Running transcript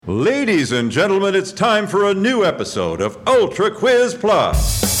Ladies and gentlemen, it's time for a new episode of Ultra Quiz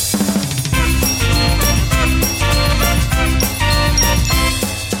Plus.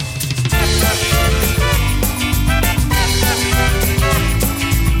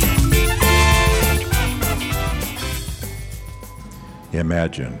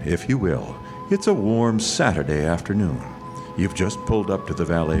 Imagine, if you will, it's a warm Saturday afternoon. You've just pulled up to the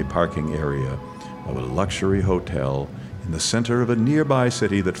valet parking area of a luxury hotel in the center of a nearby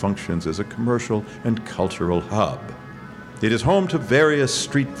city that functions as a commercial and cultural hub. It is home to various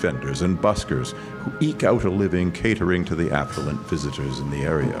street vendors and buskers who eke out a living catering to the affluent visitors in the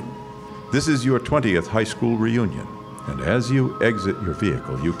area. This is your 20th high school reunion, and as you exit your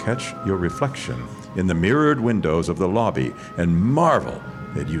vehicle, you catch your reflection in the mirrored windows of the lobby and marvel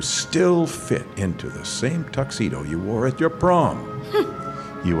that you still fit into the same tuxedo you wore at your prom.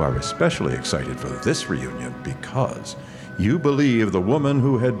 You are especially excited for this reunion because you believe the woman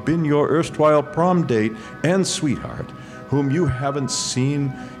who had been your erstwhile prom date and sweetheart, whom you haven't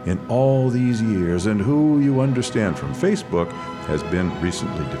seen in all these years and who you understand from Facebook has been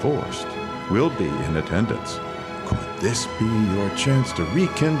recently divorced, will be in attendance. Could this be your chance to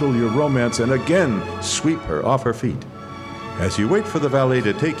rekindle your romance and again sweep her off her feet? As you wait for the valet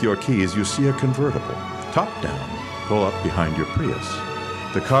to take your keys, you see a convertible, top down, pull up behind your Prius.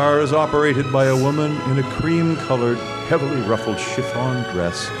 The car is operated by a woman in a cream-colored, heavily ruffled chiffon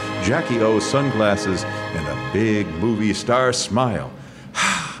dress, Jackie O sunglasses, and a big movie star smile.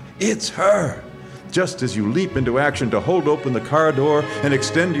 It's her! Just as you leap into action to hold open the car door and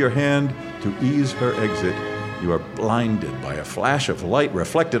extend your hand to ease her exit, you are blinded by a flash of light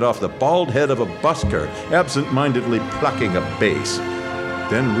reflected off the bald head of a busker, absent-mindedly plucking a bass,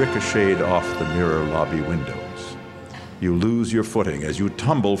 then ricocheted off the mirror lobby windows. You lose your footing as you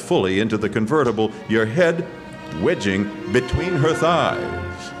tumble fully into the convertible, your head wedging between her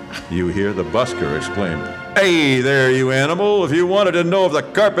thighs. You hear the busker exclaim, "Hey there, you animal! If you wanted to know if the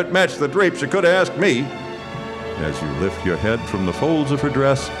carpet matched the drapes, you could have asked me." As you lift your head from the folds of her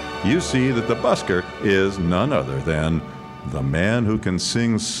dress, you see that the busker is none other than the man who can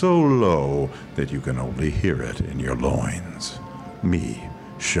sing so low that you can only hear it in your loins. Me,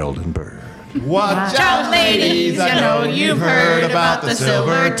 Sheldon Bird. Watch out, ladies, I know you've heard about the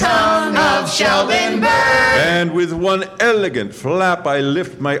silver tongue of Sheldon Bird. And with one elegant flap, I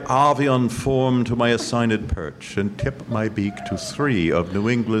lift my avian form to my assigned perch and tip my beak to 3 of New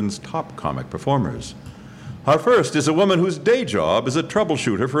England's top comic performers. Our first is a woman whose day job is a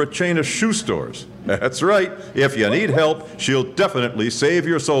troubleshooter for a chain of shoe stores. That's right. If you need help, she'll definitely save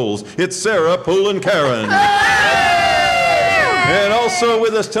your souls. It's Sarah Pullen-Karen. And also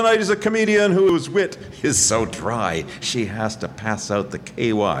with us tonight is a comedian whose wit is so dry, she has to pass out the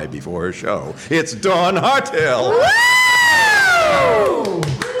KY before her show. It's Dawn Hartel. Woo!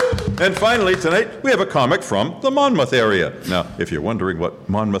 And finally, tonight, we have a comic from the Monmouth area. Now, if you're wondering what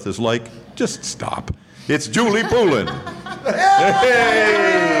Monmouth is like, just stop. It's Julie Poulin.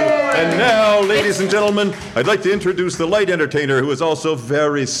 Hey! And now, ladies and gentlemen, I'd like to introduce the light entertainer who is also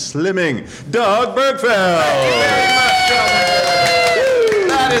very slimming, Doug Bergfeld. Thank you very much, Sheldon.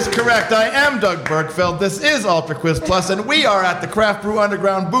 That is correct. I am Doug Bergfeld. This is Ultra Quiz Plus, and we are at the Craft Brew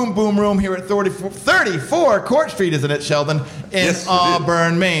Underground Boom Boom Room here at 34 Court Street, isn't it, Sheldon? In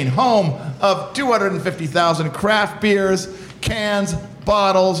Auburn, Maine, home of 250,000 craft beers, cans,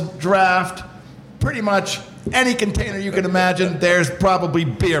 bottles, draft, pretty much any container you can imagine, there's probably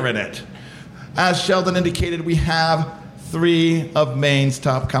beer in it. As Sheldon indicated, we have 3 of Maine's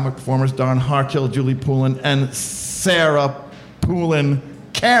top comic performers, Dawn Hartel, Julie Poulin, and Sarah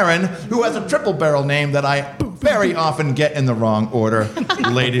Pullen-Karen, who has a triple barrel name that I very often get in the wrong order,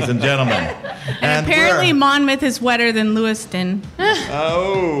 ladies and gentlemen. And apparently Monmouth is wetter than Lewiston.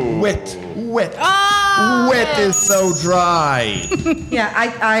 Oh. Wit. Oh. Wit is so dry. Yeah,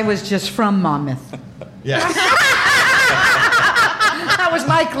 I was just from Monmouth. Yes. That was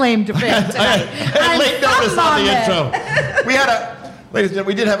my claim to fame tonight. I late notice on the intro. We had ladies and gentlemen,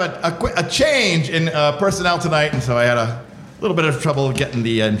 we did have a change in personnel tonight, and so I had a little bit of trouble getting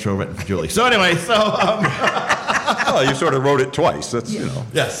the intro written for Julie. So anyway, Well, you sort of wrote it twice. That's,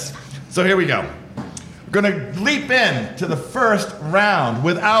 Yes. So here we go. We're going to leap in to the first round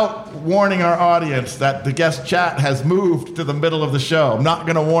without warning our audience that the guest chat has moved to the middle of the show. I'm not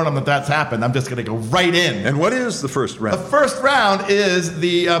going to warn them that that's happened. I'm just going to go right in. And what is the first round? The first round is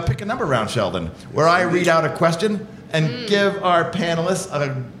the pick a number round, Sheldon, where I read out a question and give our panelists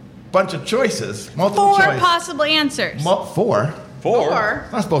a bunch of choices, multiple choice. 4 possible answers. 4? 4.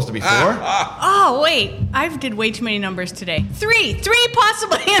 It's not supposed to be 4. Oh, wait. I did way too many numbers today. 3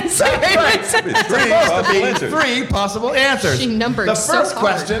 possible answers. That's right. Three Supposed to possible be answers. 3 possible answers. She numbered the so first hard.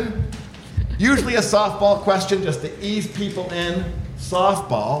 question, usually a softball question just to ease people in.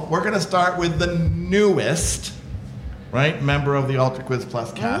 Softball. We're going to start with the newest, right, member of the Ultra Quiz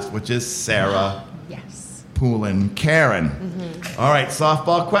Plus cast, which is Sarah Yes. Poulin Karen. All right,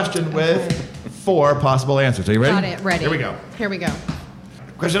 softball question with 4 possible answers. Are you ready? Got it. Ready. Here we go. Here we go.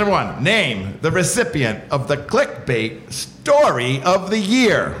 Question number 1. Name the recipient of the clickbait story of the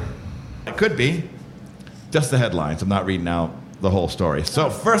year. It could be just the headlines. I'm not reading out the whole story.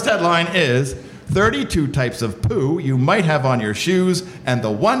 So, first headline is 32 types of poo you might have on your shoes and the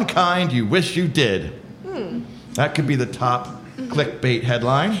one kind you wish you did. That could be the top clickbait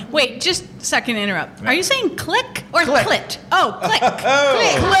headline. Wait, just a second to interrupt. Are you saying click or Click. clit? Oh, click.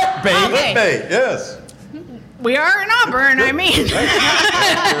 Clickbait. Okay. Hey, yes. We are in Auburn, I mean.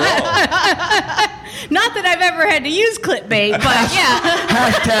 Not that I've ever had to use clickbait, but yeah.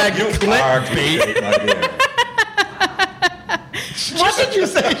 Hashtag You are clickbait, my dear. What did you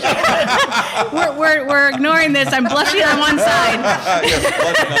say? We're ignoring this. I'm blushing on one side. Yes,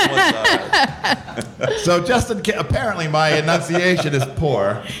 blushing on one side. So, Justin, apparently my enunciation is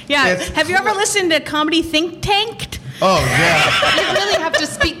poor. Yeah. It's- Have you ever listened to Comedy Think Tanked? Oh, yeah. You really have to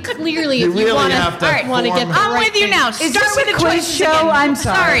speak clearly You if you really want have to to want to get form- the I'm right with you thing. now. Is Start this with a the quiz choices show? again. I'm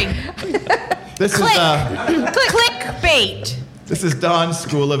sorry. This is Clickbait. this is Don's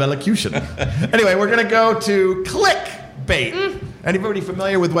School of Elocution. Anyway, we're gonna go to clickbait. Anybody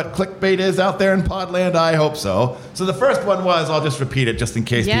familiar with what clickbait is out there in Podland? I hope so. So the first one was, I'll just repeat it just in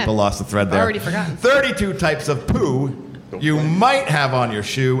case Yeah. people lost the thread there. Already forgotten. 32 types of poo you might have on your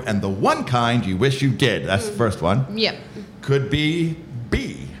shoe and the one kind you wish you did. That's the first one. Yep. Could be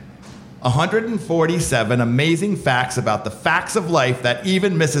B. 147 amazing facts about the facts of life that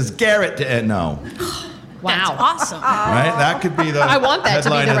even Mrs. Garrett didn't know. That's Wow. awesome. Right? That could be the I want that to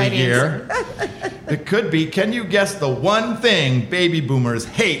be headline the of right the year. It could be, can you guess the one thing baby boomers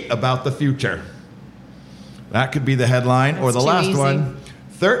hate about the future? That could be the headline. Or That's the too last easy. one,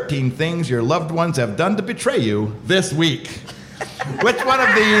 13 things your loved ones have done to betray you this week. Which one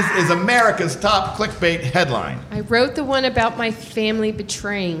of these is America's top clickbait headline? I wrote the one about my family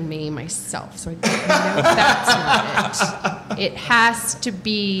betraying me myself, so I don't know if that's not it. It has to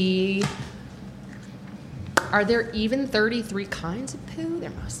be. Are there even 33 kinds of poo? There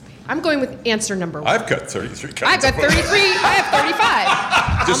must be. I'm going with answer number 1. I've got 33 I've kinds got of 33. I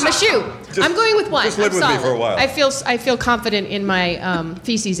have 35 on my shoe. I'm going with 1. just live I'm with me solid. for a while. I feel confident in my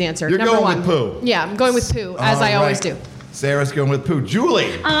feces answer. You're number going 1. with poo. Yeah, I'm going with poo, as I All always right. do. Sarah's going with poo.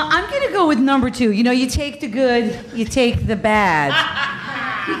 Julie. I'm going to go with number 2. You know, you take the good, you take the bad.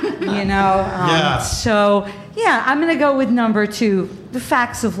 You know? Yeah. So, yeah, I'm going to go with number 2, the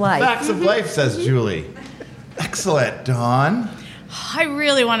facts of life. Facts of life, says Julie. Excellent, Dawn. I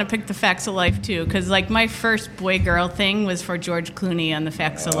really want to pick the Facts of Life too, because like my first boy-girl thing was for George Clooney on the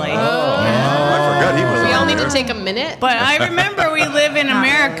Facts of Life. I forgot he was We all on need there. to take a minute. But I remember we live in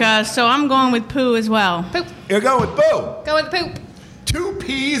America, so I'm going with poo as well. Poop. You're going with poo. Go with poop. 2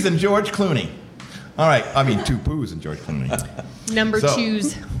 P's and George Clooney. All right, I mean 2 poos and George Clooney. Number So-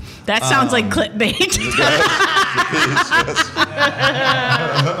 2's. That sounds like clickbait.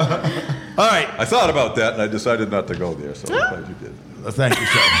 All right, I thought about that and I decided not to go there, so I'm glad you did. thank you,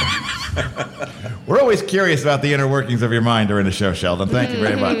 Sheldon. We're always curious about the inner workings of your mind during the show, Sheldon. Thank you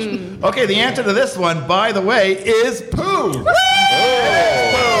very much. Okay, the answer to this one, by the way, is poo. Poo,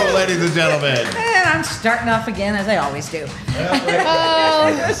 ladies and gentlemen. And I'm starting off again, as I always do.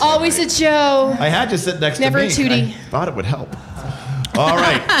 Oh, always a Joe. I had you sit next Never to me. a Tootie. I thought it would help. All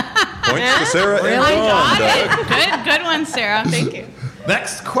right, Points to Sarah and I Dawn, got Doug. it. Good one, Sarah. Thank you.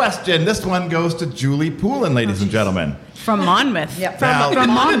 next question. This one goes to Julie Poulin, ladies and gentlemen. From Monmouth. Yep. Now- From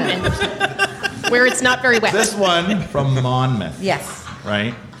Monmouth. Where it's not very wet. This one from Monmouth. Yes.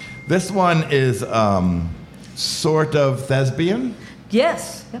 Right? This one is sort of thespian.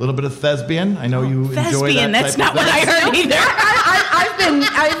 Yes. A little bit of thespian. I know you enjoy that. Thespian. That's type not of what I heard either.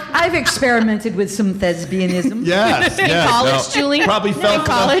 I've experimented with some thespianism. Yes, In yes. college, Julie? Probably fell In for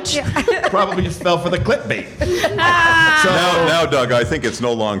college? probably just fell for the clickbait. Now, Doug, I think it's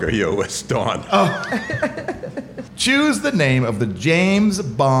no longer you, it's Dawn. Choose the name of the James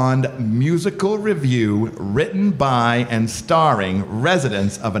Bond musical review written by and starring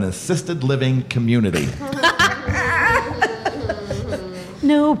residents of an assisted living community.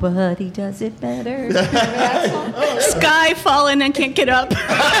 Nobody does it better. Sky falling and can't get up.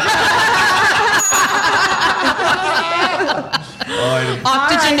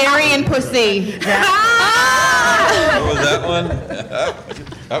 Octogenarian pussy. What was that one?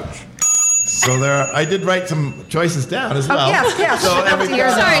 Ouch. So I did write some choices down as well. yes. So Up to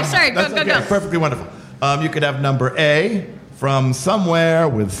yours. Sorry, that's go. Perfectly wonderful. You could have number A, from somewhere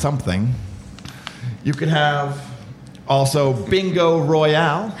with something. You could have also Bingo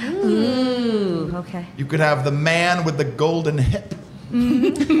Royale. Ooh, okay. You could have the man with the golden hip.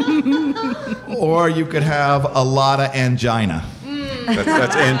 Or you could have a lot of angina.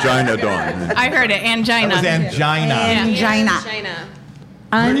 That's angina, Dawn. I heard it, angina. That was angina. Angina. China.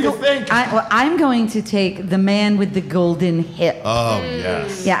 What do you think? I'm going to take the man with the golden hip. Oh,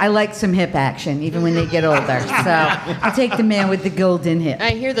 yes. Yeah, I like some hip action, even when they get older. So I'll take the man with the golden hip. I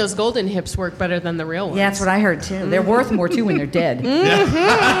hear those golden hips work better than the real ones. Yeah, that's what I heard too. They're worth more too when they're dead. Girl.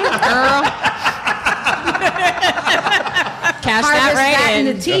 Cash Harvest that that right in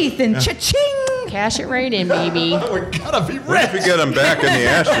in. the teeth and cha-ching. Cash it right in, baby. We're gonna be What if we rich. get them back in the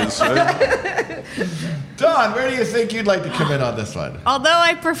ashes? Don, where do you think you'd like to come in on this one? Although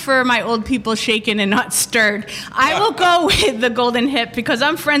I prefer my old people shaken and not stirred, I will go with the golden hip because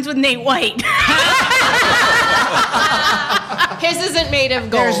I'm friends with Nate White. His isn't made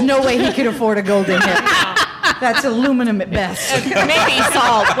of gold. There's no way he could afford a golden hip. That's aluminum at best. Maybe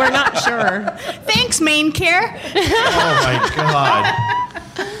salt. We're not sure. Thanks, Main Care. Oh my God.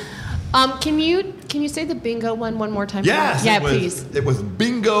 Can you say the bingo one more time? Yes. Yeah, it was, please. It was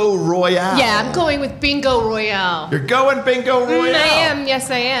Bingo Royale. Yeah, I'm going with Bingo Royale. You're going Bingo Royale. I am. Yes,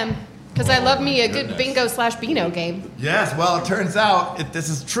 I am. Because I love me a good bingo/Beano game. Yes. Well, it turns out this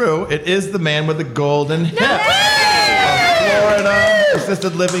is true. It is the man with the golden hip. Florida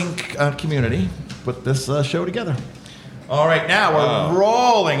assisted living community put this show together. All right, now we're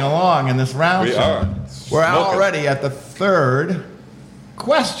rolling along in this round. We are. We're Smoking. already at the third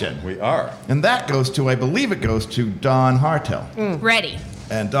question. We are. And that goes to, I believe it goes to Don Hartel. Ready.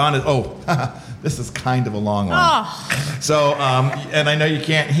 And Don is, this is kind of a long one. Oh. So, and I know you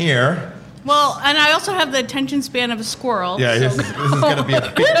can't hear. Well, and I also have the attention span of a squirrel. Yeah, this is going to be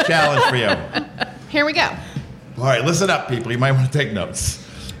a big challenge for you. Here we go. All right, listen up, people. You might want to take notes.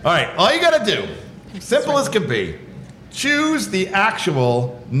 All right, all you got to do, simple as can be, choose the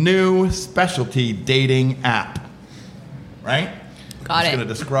actual new specialty dating app. Right? Got I'm just it. going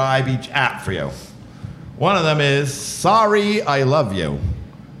to describe each app for you. One of them is Sorry, I Love You.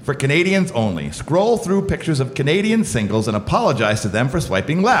 For Canadians only. Scroll through pictures of Canadian singles and apologize to them for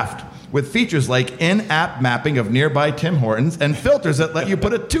swiping left. With features like in-app mapping of nearby Tim Hortons and filters that let you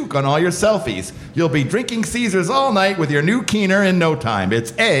put a toque on all your selfies. You'll be drinking Caesars all night with your new keener in no time.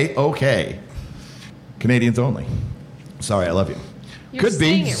 It's A-OK. Canadians only. Sorry, I love you. You're Could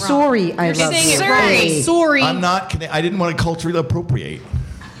saying be. it wrong. Sorry, I You're love saying you. it right. Sorry. I'm not. I didn't want to culturally appropriate.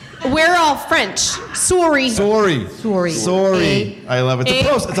 We're all French. Sorry. Sorry. Sorry. Sorry. I love it.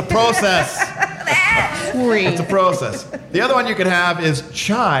 It's a process. Sorry. It's a process. The other one you could have is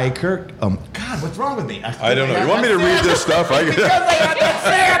Chai Kirk. God, what's wrong with me? I don't know. You want me to read this stuff? Because I had that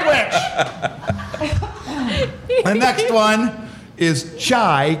sandwich. The next one is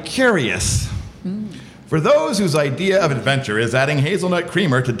Chai Curious. For those whose idea of adventure is adding hazelnut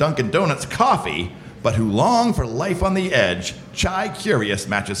creamer to Dunkin' Donuts coffee, but who long for life on the edge, Chai Curious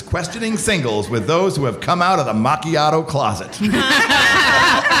matches questioning singles with those who have come out of the macchiato closet. You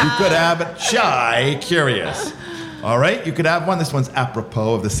could have Chai Curious. All right, you could have one. This one's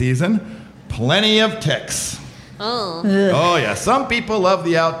apropos of the season. Plenty of ticks. Oh, yeah. Some people love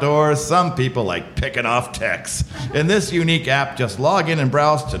the outdoors. Some people like picking off ticks. In this unique app, just log in and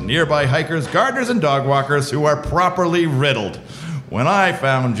browse to nearby hikers, gardeners, and dog walkers who are properly riddled. When I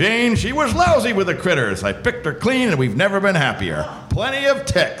found Jane, she was lousy with the critters. I picked her clean, and we've never been happier. Plenty of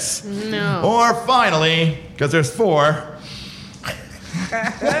ticks. No. Or finally, because there's 4,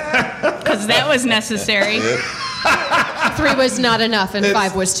 Because that was necessary. 3 was not enough and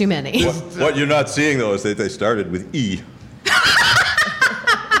 5 was too many. What you're not seeing, though, is that they started with E.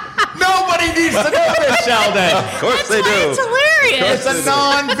 nobody needs to know this, Sheldon. Of course they do. It's hilarious. It's a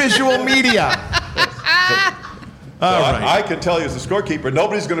non-visual media. All right. I can tell you as a scorekeeper,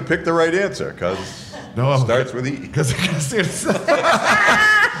 nobody's going to pick the right answer because No, it starts with E. Because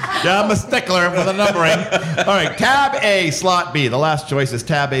yeah, I'm a stickler for the numbering. All right, tab A, slot B. The last choice is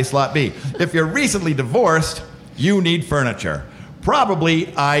tab A, slot B. If you're recently divorced, you need furniture. Probably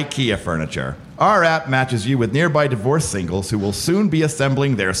IKEA furniture. Our app matches you with nearby divorced singles who will soon be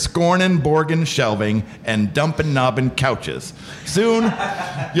assembling their Scornin' Borgin shelving and Dumpin' Nobbin couches. Soon,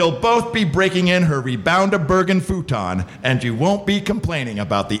 you'll both be breaking in her Rebounda Bergen futon, and you won't be complaining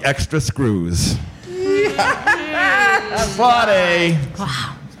about the extra screws. Slot A.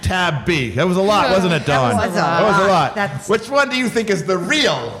 Wow. Tab B. That was a lot, wasn't it, Dawn? That was a That was a lot. lot. That's- Which one do you think is the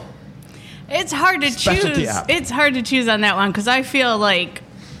real? It's hard to Specialty choose. app. It's hard to choose on that one because I feel like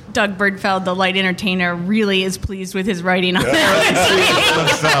Doug Birdfeld, the light entertainer, really is pleased with his writing on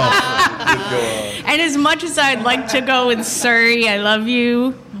that. And as much as I'd like to go with Surrey, I love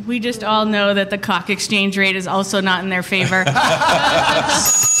you, we just all know that the cock exchange rate is also not in their favor.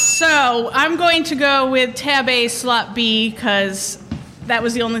 So I'm going to go with tab A, slot B, because that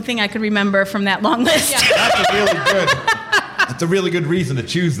was the only thing I could remember from that long list. That's a really good reason to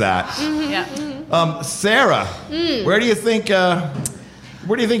choose that. Yeah. Sarah, where do you think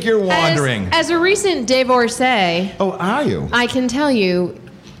you're wandering? As a recent divorcee, Oh, are you? I can tell you,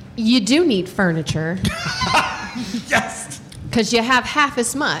 you do need furniture Yes, because you have half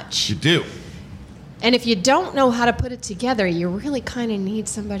as much. you do. And if you don't know how to put it together, you really kind of need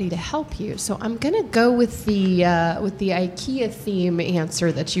somebody to help you. So I'm gonna go with the IKEA theme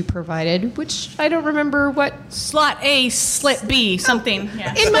answer that you provided, which I don't remember what. Slot A, slit B, something.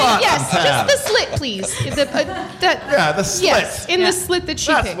 Yeah. In my Slot yes, and tab. just the slit, please. Yeah, the slit. Yes, in the slit that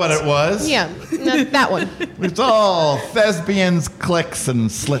she That's picked. what it was. Yeah, that one. It's all thespians, clicks,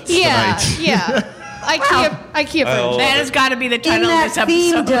 and slits Yeah, tonight. yeah. IKEA furniture. That has got to be the In title of that this episode.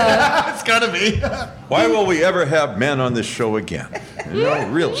 theme, Doug. It's gotta be. Why will we ever have men on this show again? You know,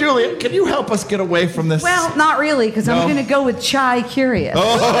 really. Julia, can you help us get away from this? Well, not really, because No. I'm going to go with Chai Curious.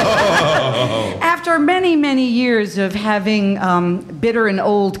 After many, many years of having bitter and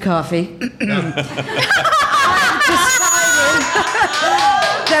old coffee, I've decided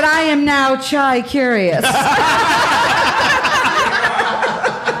that I am now Chai Curious.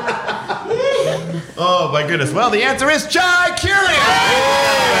 Oh my goodness. Well, the answer is Chai Curious.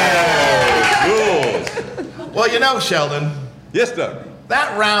 Rules. Well, you know, Sheldon, Yes, Doug.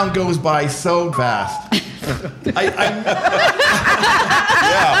 that round goes by so fast. I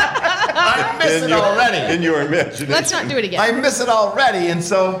miss it already. In your imagination. Let's not do it again. I miss it already. And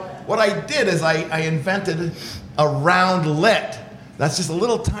so what I did is I invented a roundlet. That's just a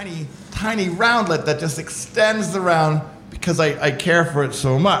little tiny roundlet that just extends the round because I care for it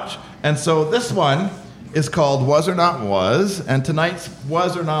so much. And so this one is called Was or Not Was, and tonight's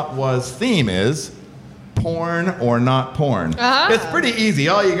Was or Not Was theme is porn or not porn. It's pretty easy.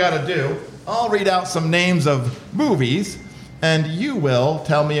 All you got to do, I'll read out some names of movies, and you will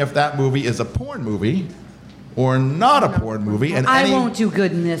tell me if that movie is a porn movie or not a porn movie. And I won't do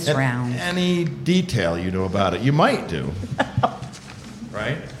good in this round. Any detail you know about it, you might do.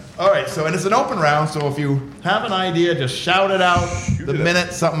 Right? All right, so, and it's an open round, so if you have an idea, just shout it out the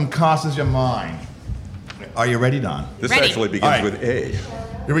minute something crosses your mind. Are you ready, Don? This Ready. actually begins All right. with A.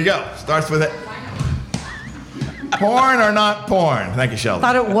 Here we go. Starts with it. Porn or not porn? Thank you, Sheldon.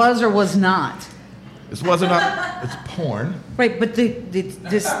 Thought it was or was not. This wasn't a, it's porn. Right, but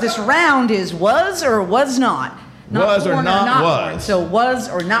this round is was or was not. Not Was or porn not porn. was. So was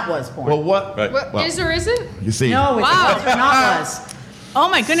or not was porn. Well, what? Right. What, Well, is or isn't? You see. no, it's Wow. was or not was. Oh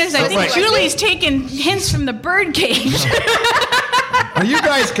my goodness, I think Right. Julie's taking hints from the birdcage. Are you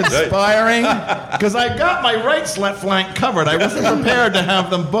guys conspiring? Because I got my right flank covered. I wasn't prepared to have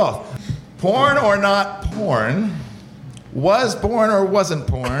them both. Porn or not porn? Was porn or wasn't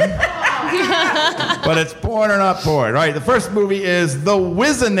porn? But it's porn or not porn. Right, the first movie is The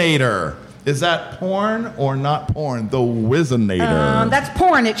Whizzinator. Is that porn or not porn? The Whizzinator. That's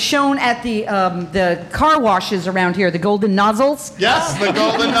porn. It's shown at the car washes around here, the golden nozzles. Yes, the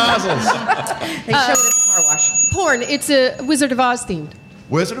golden nozzles. They show it at the car wash. Porn. It's a Wizard of Oz themed.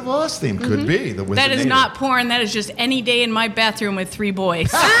 Wizard of Oz theme could be the Whizzinator. That is not porn. That is just any day in my bathroom with 3 boys.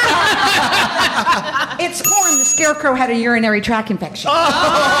 It's porn. The scarecrow had a urinary tract infection.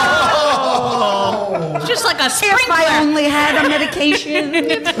 It's just like a If I sprinkler. only had a medication.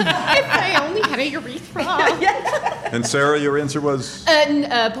 If I only had a urethra. And Sarah, your answer was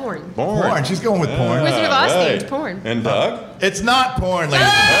Porn. Porn. She's going with porn. Wizard of Oz Right. themed porn. And Doug? It's not porn, ladies.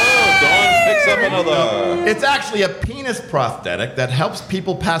 Oh, Dawn picks up another. It's actually a penis prosthetic that helps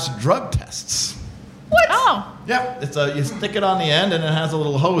people pass drug tests. Oh. Yep, it's a you stick it on the end and it has a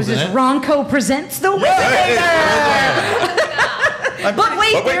little hose This in is it. Ronco presents the Whizzinator. But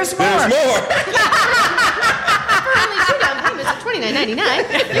wait, But wait, there's more. There's more. For only 2 down payments of $29.99, you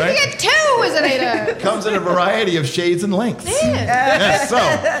can get 2 Wizinator. Comes in a variety of shades and lengths. Yes, so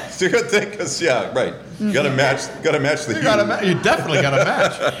It's a good thing, because, yeah, right. You gotta match the you definitely got a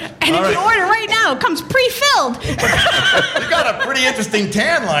match. And All if you right. order right now, it comes pre-filled. You got a pretty interesting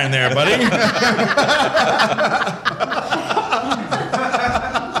tan line there, buddy.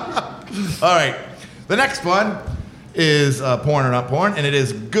 All right, the next one is porn or not porn, and it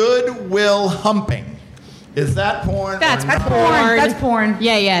is Good Will Humping. Is that porn? That's or not? porn. That's porn.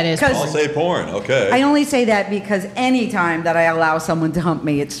 Yeah, it is. 'Cause- I'll say porn. Okay. I only say that because any time that I allow someone to hump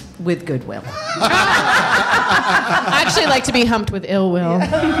me, it's with goodwill. I actually like to be humped with ill will. I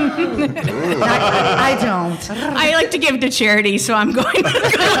don't. I like to give to charity, so I'm going to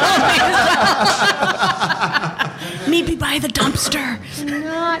meet me by the dumpster.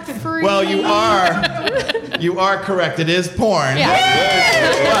 Not free. Well, you are correct. It is porn. Yeah.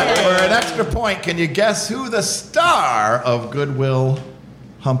 But for an extra point, can you guess who the star of Goodwill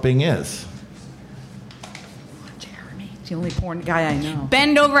Humping is? Jeremy, it's the only porn guy I know.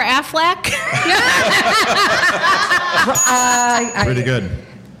 Bend over Affleck. Pretty good.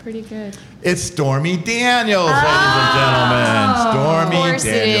 Pretty good. It's Stormy Daniels, ladies and gentlemen. Of Stormy course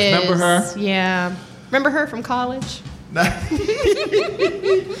it Daniels. is. Remember her? Yeah. Remember her from college?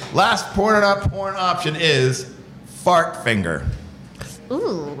 Last porn option is fart finger.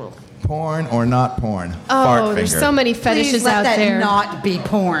 Ooh. Porn or not porn? Oh, Fart there's finger. so many Please fetishes let out that there. not be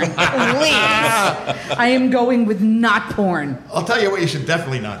porn. Please. I am going with not porn. I'll tell you what you should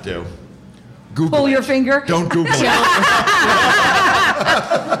definitely not do. Google Pull it. your finger. Don't Google it.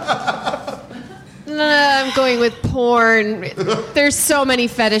 I'm going with porn. There's so many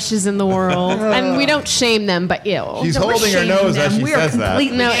fetishes in the world, and we don't shame them, but ew. She's No, we're holding her shaming nose as them. she We are says that.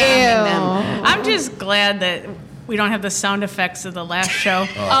 completely No, shaming them. I'm just glad that we don't have the sound effects of the last show.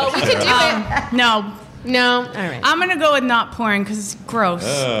 Oh, we could do it. No, No, all right. I'm going to go with not porn because it's gross.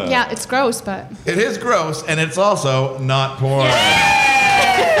 Yeah, it's gross, but It is gross, and it's also not porn.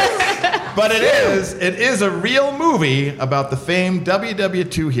 But it is a real movie about the famed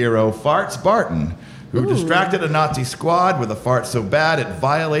WW2 hero Farts Barton, who distracted a Nazi squad with a fart so bad it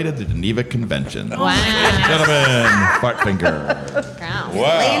violated the Geneva Convention. wow. Gentlemen, fart finger. Laying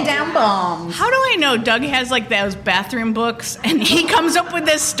Wow. down bombs. How do I know Doug has like those bathroom books and he comes up with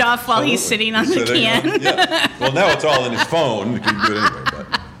this stuff while he's sitting on the Sitting on- can? yeah. Well, now it's all in his phone. You can do it anyway.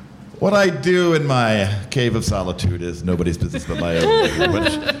 But. What I do in my cave of solitude is nobody's business but my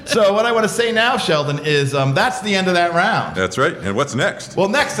own. So what I want to say now, Sheldon, is that's the end of that round. That's right. And what's next? Well,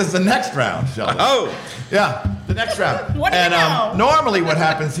 next is the next round, Sheldon. Oh, Yeah, the next round. What do you and know? normally what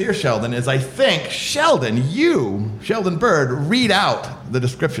happens here, Sheldon, is I think Sheldon Bird, read out the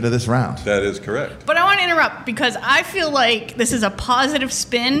description of this round. that is correct. But I want to interrupt because I feel like this is a positive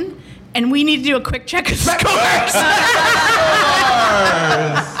spin and we need to do a quick check of scores.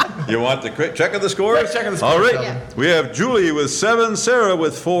 You want the quick check of the scores? Quick check of the scores, All right. Sheldon. We have Julie with 7, Sarah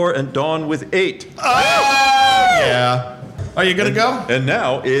with 4, and Dawn with 8. Yeah. Are you gonna go? And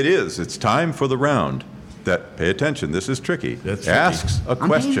now it is. It's time for the round. That, pay attention, this is tricky. That's tricky. Asks a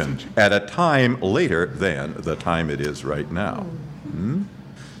question at a time later than the time it is right now.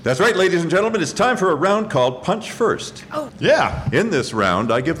 That's right, ladies and gentlemen. It's time for a round called Punch First. Yeah. In this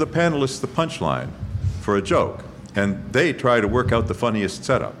round, I give the panelists the punchline for a joke, and they try to work out the funniest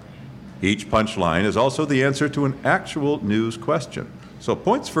setup. Each punchline is also the answer to an actual news question. So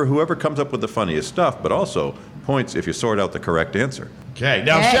points for whoever comes up with the funniest stuff, but also points if you sort out the correct answer. Okay.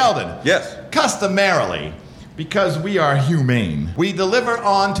 Now, Hey. Sheldon. Yes. Customarily, because we are humane, we deliver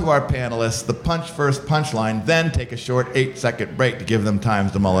on to our panelists the punch first punchline, then take a short 8-second break to give them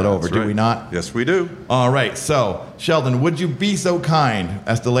time to mull it over. That's Do right. we not? Yes, we do. All right. So, Sheldon, would you be so kind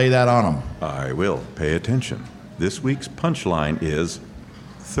as to lay that on them? I will. Pay attention. This week's punchline is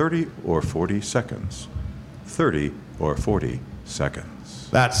 30 or 40 seconds. 30 or 40 seconds.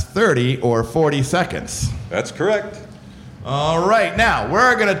 That's 30 or 40 seconds. That's correct. All right, now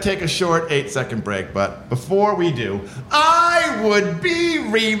we're going to take a short 8-second break, but before we do, I would be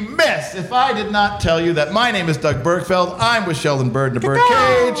remiss if I did not tell you that my name is Doug Bergfeld. I'm with Sheldon Bird in the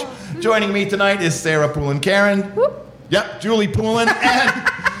Birdcage. Joining me tonight is Sarah Poulin Karen. Yep, Julie Poulin and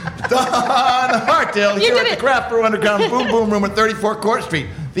Don Hartdale here did at the it. Craft Brew Underground Boom Boom Room at 34 Court Street.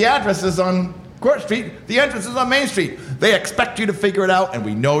 The address is on Court Street. The entrance is on Main Street. They expect you to figure it out, and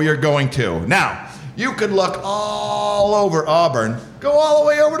we know you're going to. Now, you could look all over Auburn. Go all the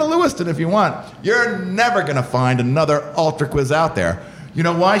way over to Lewiston if you want. You're never going to find another Ultra Quiz out there. You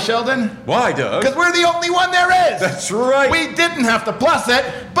know why, Sheldon? Why, Doug? Because we're the only one there is. That's right. We didn't have to plus it,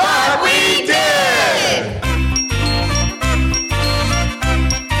 but we did.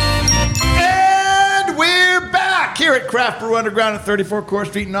 And we're back here at Craft Brew Underground at 34 Court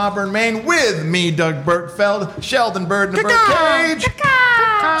Street in Auburn, Maine, with me, Doug Bergfeld, Sheldon Bird in the Birdcage,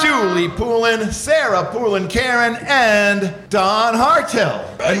 Julie Poulin, Sarah Poulin Karen, and Don Harthill.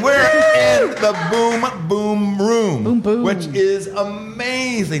 And we're in the Boom Boom Room, which is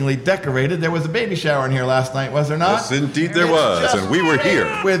amazingly decorated. There was a baby shower in here last night, was there not? Yes, indeed there was, Just and we were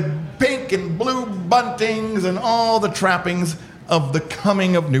here. with pink and blue buntings and all the trappings of the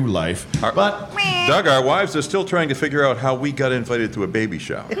coming of new life. But Doug, our wives are still trying to figure out how we got invited to a baby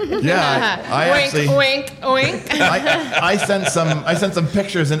shower. yeah, I Wink, actually wink, wink. I sent some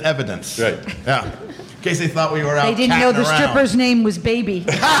pictures and evidence. Right. Yeah. In case they thought we were out. They didn't know the catting around. stripper's name was Baby.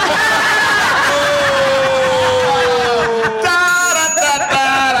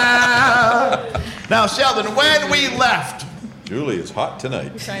 Now, Sheldon, when we left, Julie is hot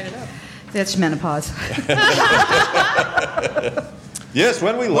tonight. That's menopause. Yes,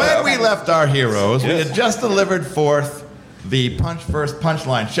 when we left. When we left our heroes, we Yes. had just delivered forth the first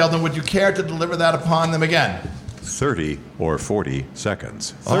punchline. Sheldon, would you care to deliver that upon them again? 30 or 40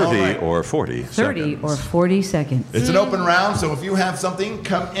 seconds. All 30 right. or 40 30 seconds. or 40 seconds. It's an open round, so if you have something,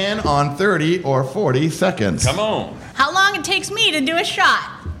 come in on 30 or 40 seconds. Come on. How long it takes me to do a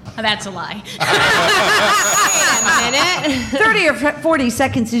shot? Oh, that's a lie. A minute. 30 or 40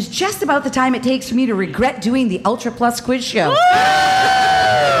 seconds is just about the time it takes me to regret doing the Ultra Plus quiz show.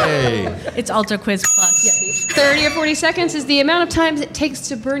 Hey. It's Ultra Quiz Plus. 30 or 40 seconds is the amount of time it takes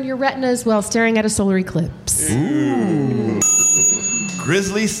to burn your retinas while staring at a solar eclipse.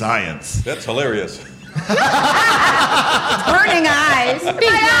 Grizzly science. That's hilarious. Burning eyes.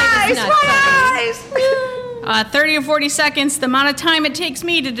 My eyes. not My eyes. 30 or 40 seconds, the amount of time it takes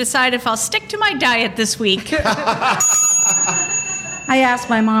me to decide if I'll stick to my diet this week. I asked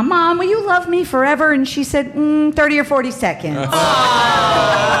my mom, will you love me forever? And she said, 30 or 40 seconds.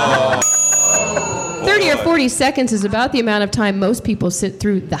 30 or 40 seconds is about the amount of time most people sit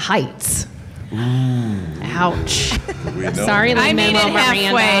through The Heights. Ouch. We know. Sorry, I made it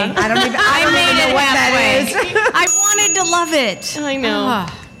Lin-Manuel halfway. Miranda. I don't even know what that is. I wanted to love it. I know. Ah,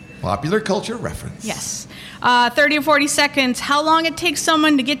 Popular culture reference. yes. 30 or 40 seconds, how long it takes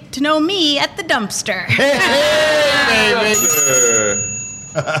someone to get to know me at the dumpster. Hey, baby.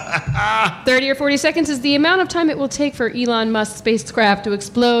 30 or 40 seconds is the amount of time it will take for Elon Musk's spacecraft to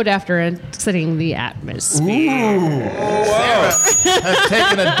explode after exiting the atmosphere. Sarah has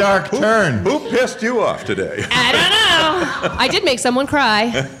taken a dark turn. Who pissed you off today? I don't know. I did make someone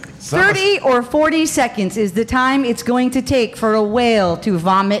cry. 30 or 40 seconds is the time it's going to take for a whale to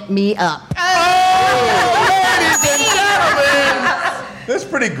vomit me up. That's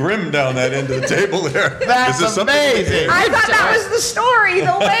pretty grim down that end of the table there. That's Is this something- amazing. I thought that was the story,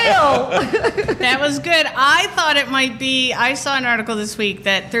 the whale. That was good. I thought it might be, I saw an article this week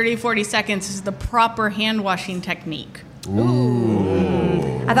that 30, 40 seconds is the proper hand washing technique.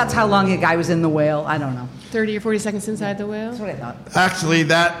 I thought that's how long a guy was in the whale. I don't know. 30 or 40 seconds inside the whale. That's what I thought. Actually,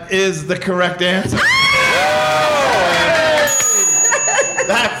 that is the correct answer.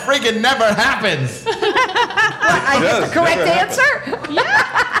 That friggin' never happens. I get the correct answer?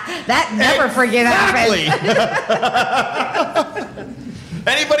 That never friggin' happens. Exactly.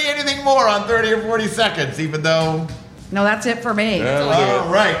 Anybody anything more on 30 or 40 seconds, even though... No, that's it for me. All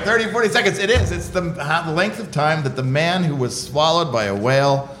right, 30 or 40 seconds. It is. It's the length of time that the man who was swallowed by a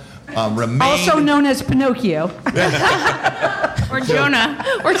whale remained... Also known as Pinocchio. Or Jonah.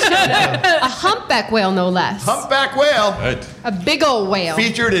 Or a humpback whale, no less. Humpback whale. Right. A big old whale.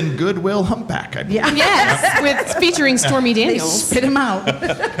 Featured in Goodwill Humpback, I believe. Yeah. Yes, with featuring Stormy They Daniels. spit him out.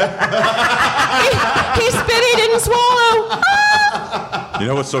 He spit, he didn't swallow. You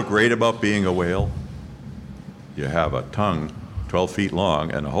know what's so great about being a whale? You have a tongue 12 feet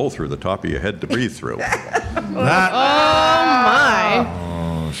long and a hole through the top of your head to breathe through. That, My.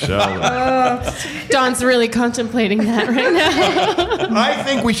 oh, Sheldon. Don's really contemplating that right now. I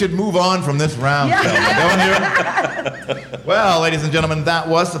think we should move on from this round, Sheldon, don't you? Well, ladies and gentlemen, that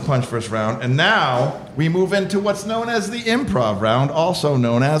was the Punch First round. And now we move into what's known as the improv round, also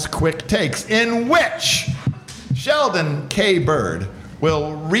known as Quick Takes, in which Sheldon K. Bird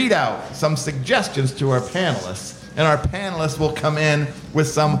will read out some suggestions to our panelists, and our panelists will come in with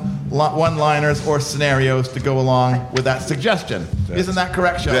some one-liners or scenarios to go along with that suggestion. Isn't that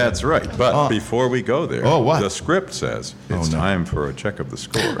correct, Sheldon? That's right. But before we go there, what? the script says it's time for a check of the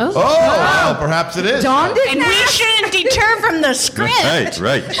scores. Oh, well, perhaps it is. Dawn didn't And we shouldn't deter from the script.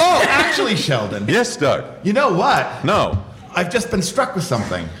 Right. Oh, actually, Sheldon. Yes, Doug. You know what? No. I've just been struck with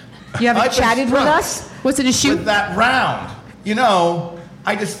something. You haven't I've been chatted with struck us? Was it a shoot? With that round. You know,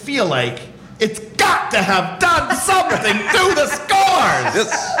 I just feel like it's got to have done something to the scores.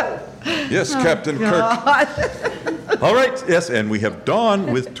 Yes, Captain Kirk. All right. Yes, and we have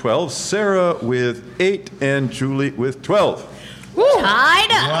Dawn with 12, Sarah with 8, and Julie with 12.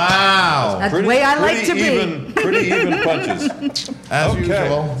 Tied up. Wow. That's the way I like to be. Pretty even punches. As Okay.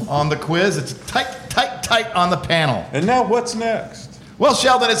 usual, on the quiz, it's tight on the panel. And now what's next? Well,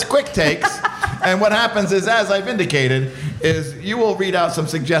 Sheldon, it's Quick Takes. And what happens is, as I've indicated, is you will read out some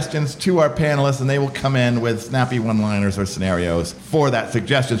suggestions to our panelists, and they will come in with snappy one-liners or scenarios for that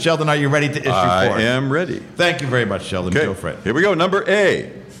suggestion. Sheldon, are you ready to issue forth? I am ready. Thank you very much, Sheldon. Okay, Go for it. here we go. Number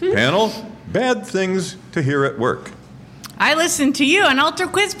A. Panel, bad things to hear at work. I listened to you on Ultra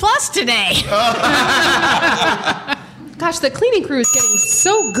Quiz Plus today. Gosh, the cleaning crew is getting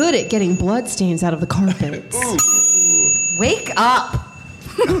so good at getting blood stains out of the carpets. Wake up.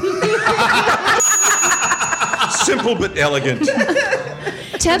 Simple but elegant.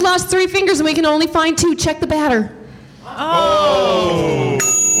 Ted lost 3 fingers and we can only find 2. Check the batter. Oh.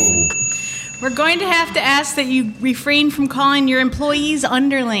 We're going to have to ask that you refrain from calling your employees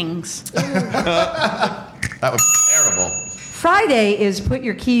underlings. That was terrible. Friday is put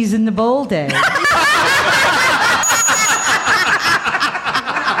your keys in the bowl day.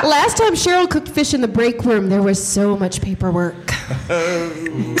 Last time Cheryl cooked fish in the break room, there was so much paperwork.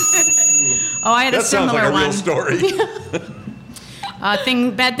 Oh, I had a That sounds similar like a real one. story.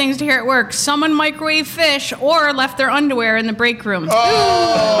 Bad things to hear at work. Someone microwaved fish or left their underwear in the break room.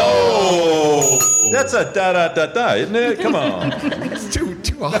 Oh, that's a da-da-da-da, isn't it? Come on. It's too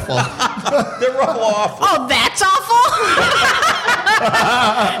awful. They're all awful. Oh, that's awful?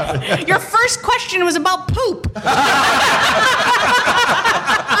 Your first question was about poop.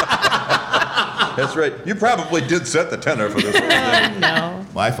 That's right. You probably did set the tenor for this one. No.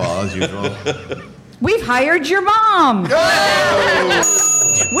 My fault, as usual. We've hired your mom. We've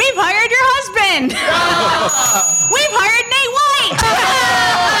hired your husband. We've hired Nate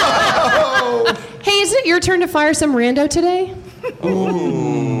White. Hey, isn't it your turn to fire some rando today?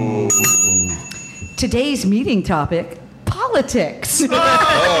 Today's meeting topic, politics.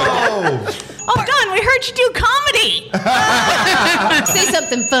 Oh, Don, we heard you do comedy. Say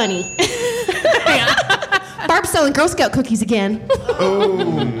something funny. Barb's selling Girl Scout cookies again.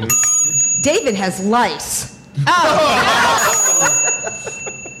 David has lice.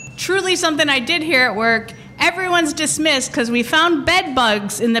 Truly something I did here at work. Everyone's dismissed because we found bed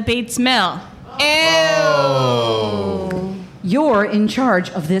bugs in the Bates Mill. Ew. You're in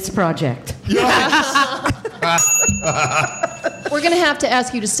charge of this project. We're going to have to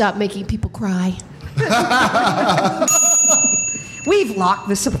ask you to stop making people cry. We've locked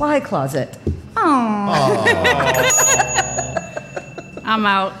the supply closet. Oh. I'm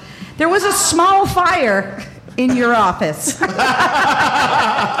out. There was a small fire in your office.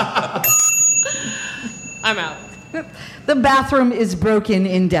 I'm out. The bathroom is broken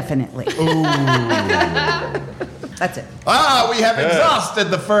indefinitely. That's it. We have exhausted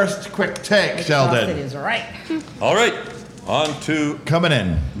the first quick take, It Sheldon. is right. All right, on to Coming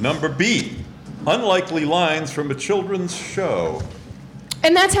in. number B. Unlikely lines from a children's show.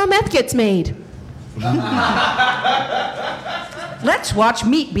 And that's how meth gets made. Let's watch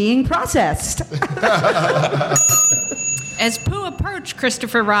meat being processed. As Pooh approached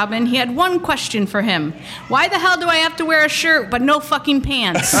Christopher Robin, he had one question for him. Why the hell do I have to wear a shirt but no fucking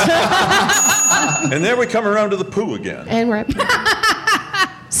pants? And there we come around to the poo again. And we're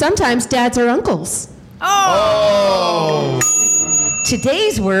sometimes dads are uncles.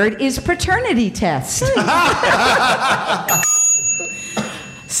 Today's word is paternity test.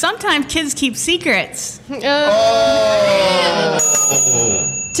 Sometimes kids keep secrets.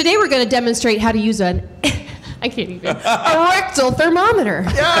 Today we're going to demonstrate how to use a rectal thermometer.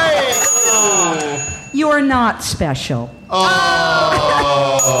 You're not special.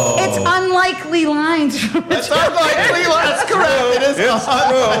 It's unlikely lines. That's unlikely lines. That's correct. It is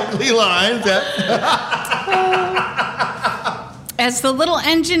unlikely lines. As the little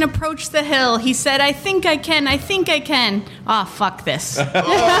engine approached the hill, he said, I think I can, I think I can. Ah, fuck this.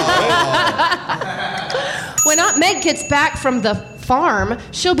 When Aunt Meg gets back from the farm,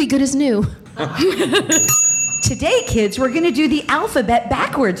 she'll be good as new. Today, kids, we're going to do the alphabet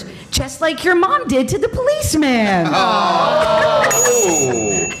backwards, just like your mom did to the policeman.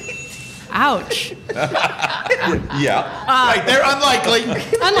 Ouch. Yeah. Right, they're unlikely.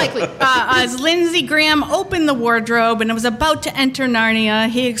 Unlikely. As Lindsey Graham opened the wardrobe and was about to enter Narnia,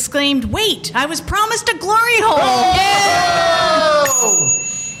 he exclaimed, wait, I was promised a glory hole.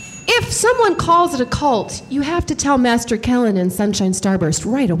 If someone calls it a cult, you have to tell Master Kellen and Sunshine Starburst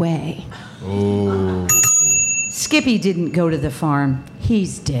right away. Skippy didn't go to the farm.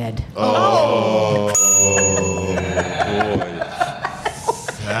 He's dead.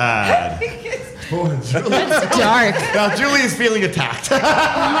 Sad. It's dark. Now, Julie is feeling attacked.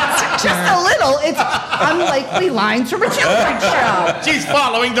 Just a little. It's unlikely lines from a children's show. She's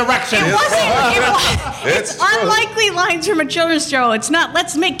following directions. It's unlikely lines from a children's show. It's not,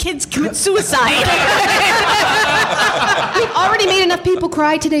 let's make kids commit suicide. We've already made enough people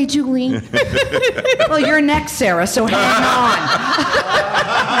cry today, Julie. Well, you're next, Sarah, so hang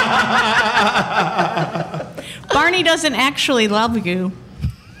on. Barney doesn't actually love you.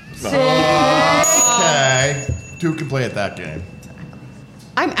 Okay. Two can play at that game.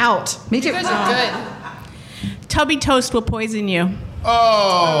 I'm out. Me too. You guys are good. Tubby Toast will poison you.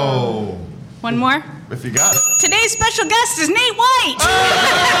 Oh. One more? If you got it. Today's special guest is Nate White.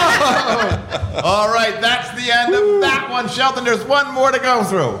 All right, that's the end of that one. Sheldon, there's one more to go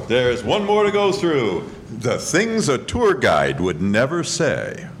through. There's one more to go through. The things a tour guide would never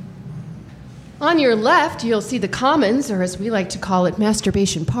say. On your left, you'll see the Commons, or as we like to call it,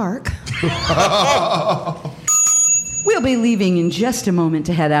 Masturbation Park. We'll be leaving in just a moment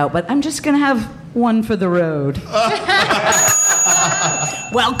to head out, but I'm just going to have one for the road.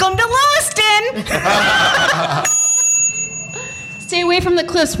 Welcome to Lewiston. Stay away from the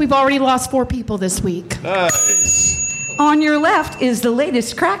cliffs. We've already lost 4 people this week. Nice. On your left is the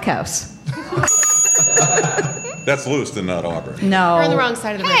latest crack house. That's Lewiston, not Auburn. No. You're on the wrong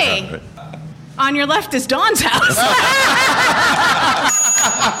side of the Hey. road. On your left is Dawn's house.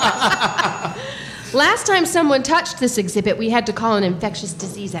 Last time someone touched this exhibit, we had to call an infectious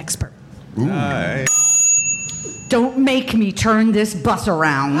disease expert. Nice. Don't make me turn this bus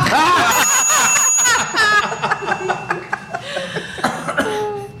around.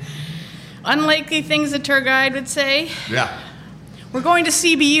 Unlikely things a tour guide would say. Yeah. We're going to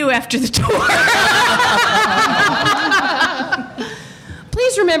CBU after the tour.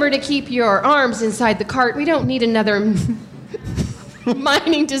 Please remember to keep your arms inside the cart. We don't need another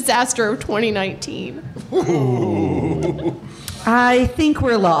mining disaster of 2019. I think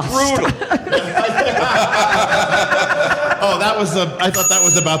we're lost. Brutal. Oh, I thought that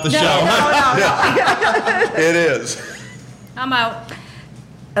was about the show. It is. I'm out.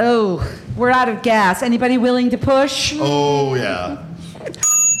 Oh, we're out of gas. Anybody willing to push? Oh, yeah.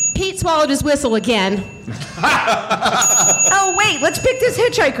 Pete swallowed his whistle again. Oh, wait, let's pick this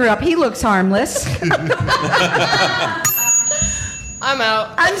hitchhiker up. He looks harmless. I'm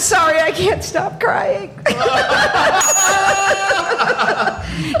out. I'm sorry, I can't stop crying.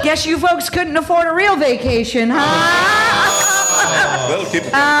 Guess you folks couldn't afford a real vacation, huh? That'll keep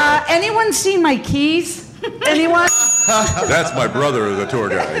it. Anyone seen my keys? Anyone? That's my brother, the tour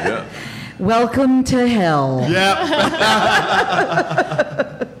guide, yeah. Welcome to hell. Yep.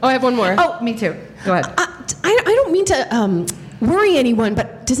 Oh, I have one more. Oh, me too. Go ahead. I don't mean to worry anyone,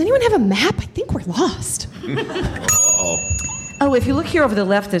 but does anyone have a map? I think we're lost. Oh, if you look here over the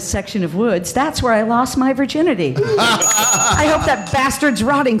left, this section of woods, that's where I lost my virginity. I hope that bastard's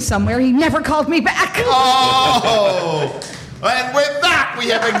rotting somewhere. He never called me back. Oh! And with that, we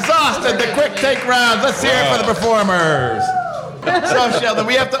have exhausted the quick take rounds. Let's hear it for the performers. So, Sheldon,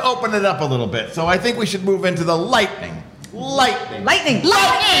 we have to open it up a little bit. So I think we should move into the lightning. Lightning.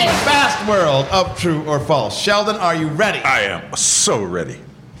 Fast world of true or false. Sheldon, are you ready? I am so ready.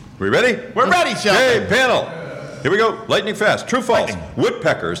 We ready? We're ready, Sheldon. Hey, panel. Here we go. Lightning fast. True, false. Lightning.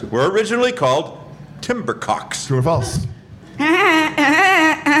 Woodpeckers were originally called timbercocks. True or false?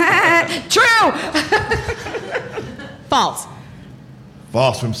 True. False.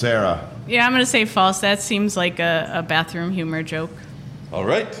 False from Sarah. Yeah, I'm going to say false. That seems like a bathroom humor joke. All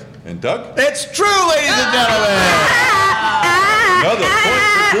right. And Doug? It's true, ladies and gentlemen. Another point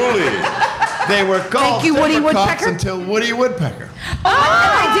for Julie. They were called Thank you, Woody timbercocks Woodpecker. until Woody Woodpecker.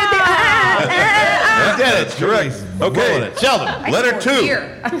 I did that. You did it. correct. Julie's Okay. rolling it. Sheldon. Letter scored 2.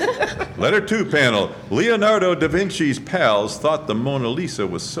 here. Letter 2, panel. Leonardo da Vinci's pals thought the Mona Lisa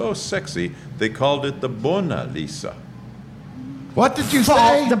was so sexy, they called it the Bona Lisa. What did you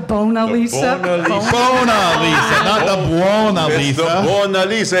say? The Bona Lisa. Bona Lisa. Mona Lisa, not the Buona It's the Lisa. Mona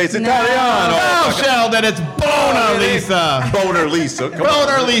Lisa. It's Italiano. No, Sheldon, it's Bona Lisa. Boner Lisa. Come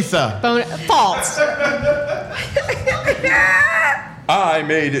Bona on. Lisa. False. I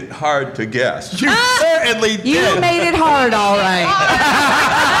made it hard to guess. You certainly did. You made it hard, all right.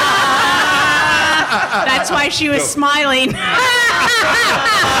 That's why she was smiling.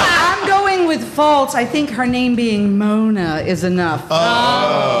 I'm going with false. I think her name being Mona is enough.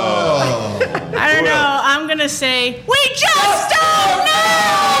 I don't know. I'm going to say, we just don't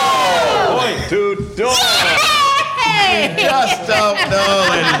know! Point to Dawn. Just don't know,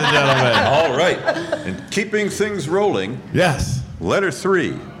 ladies and gentlemen. All right. And keeping things rolling, Yes. letter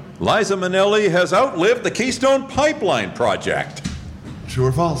 3. Liza Minnelli has outlived the Keystone Pipeline project. True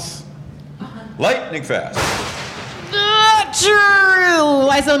or false? Lightning fast. Not true.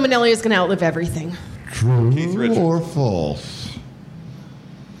 Liza Minnelli is going to outlive everything. True Keith Richards. or false?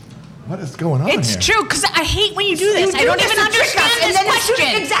 What is going on It's here? true, because I hate when you do this. I don't even understand this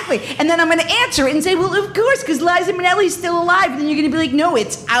question. Exactly. And then I'm going to answer it and say, well, of course, because Liza Minnelli's still alive. And then you're going to be like, no,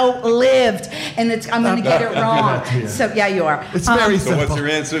 it's outlived. And I'm going to get it wrong. So, yeah, you are. It's very So simple. what's your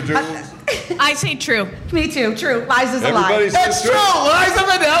answer, Jules? I say true. Me too. True. Liza's Everybody alive. says It's true! Liza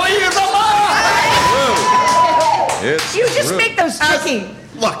Minnelli is alive! True. It's You just true. make those tricky.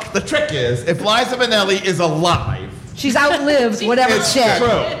 Look, the trick is, if Liza Minnelli is alive, She's outlived whatever it's said.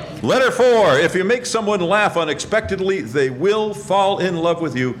 true. Letter 4. If you make someone laugh unexpectedly, they will fall in love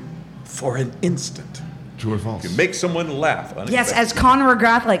with you for an instant. True or false? You make someone laugh unexpectedly. Yes, as Conor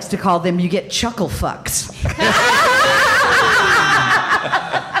McGrath likes to call them, you get chuckle fucks.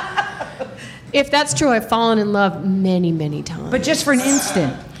 If that's true, I've fallen in love many, many times. But just for an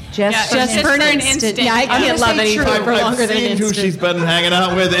instant. Just Yeah, for an just instant. for an instant. Yeah, I I'm can't gonna love say anything true. for longer I've than an seen who instant. she's been hanging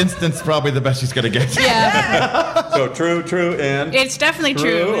out with. Instant's probably the best she's going to get. Yeah. So true, and It's definitely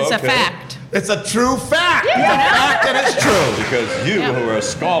true. It's okay. a fact. It's a true fact. It's a fact and it's true. Because you, who are a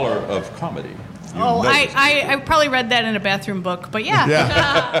scholar of comedy, you Oh, know this. I probably read that in a bathroom book, but yeah.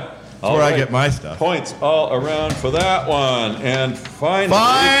 Yeah. That's All where I right. get my stuff. Points all around for that one. And finally,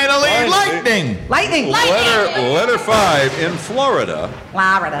 Lightning! Lightning. Letter 5. In Florida,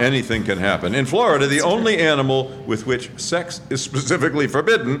 Florida. anything can happen. In Florida, the only animal with which sex is specifically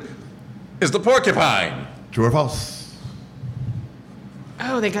forbidden is the porcupine. True or false?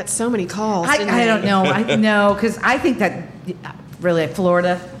 Oh, they got so many calls. didn't I they? don't know. No, because I think that really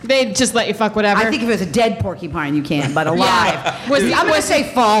Florida. They just let you fuck whatever. I think if it was a dead porcupine, you can, but alive. I'm going to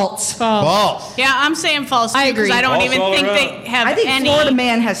say false. False. Yeah, I'm saying false. I too, 'cause agree. I don't False even all think around. they have I think any. Florida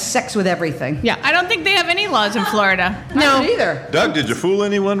man has sex with everything. Yeah. I don't think they have any laws in Florida. I don't either. Doug, did you fool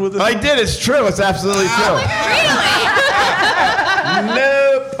anyone with this? I did. It's true. It's absolutely true.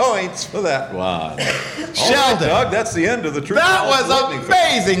 No points for that one. All right, Sheldon. Doug, that's the end of the truth. That was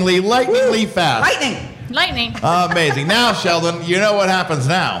amazingly, lightningly fast. Lightning. Lightning. Amazing. Now, Sheldon, you know what happens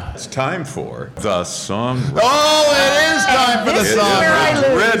now. It's time for the song. Oh, it is time for the This is song where I round.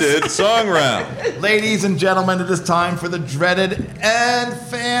 lose. Dreaded song round. Ladies and gentlemen, it is time for the dreaded and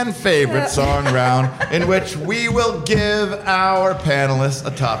fan favorite song round, in which we will give our panelists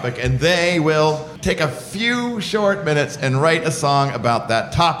a topic and they will take a few short minutes and write a song about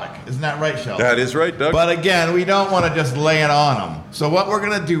that topic. Isn't that right, Sheldon? That is right, Doug. But again, we don't want to just lay it on them. So what we're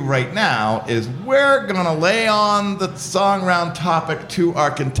going to do right now is we're going to lay on the song round topic to our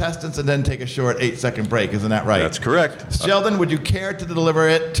contestants and then take a short 8-second break. Isn't that right? That's correct. Sheldon, would you care to deliver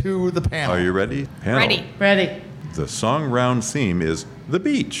it to the panel? Are you ready? Panel. Ready. Ready. The song round theme is the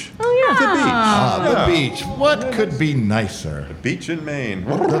beach. Oh, yeah. The beach. The beach. What could be nicer? Beach in Maine.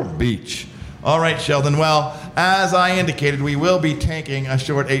 The beach. All right, Sheldon. Well, as I indicated, we will be taking a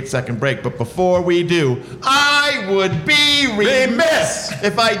short 8-second break. But before we do, I would be remiss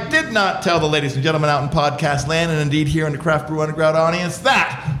if I did not tell the ladies and gentlemen out in podcast land, and indeed here in the Craft Brew Underground audience,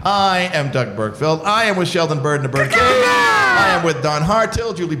 that I am Doug Bergfeld. I am with Sheldon Bird and the Bird Cave. I am with Don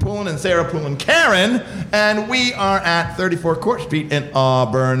Hartill, Julie Poulin, and Sarah Poulin Karen, and we are at 34 Court Street in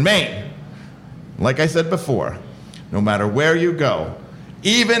Auburn, Maine. Like I said before, no matter where you go,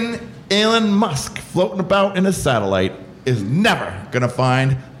 even Elon Musk floating about in a satellite is never going to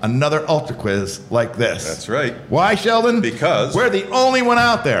find another Ultra Quiz like this. That's right. Why, Sheldon? Because we're the only one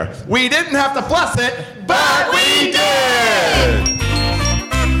out there. We didn't have to plus it, but we did!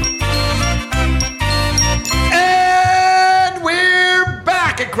 And we're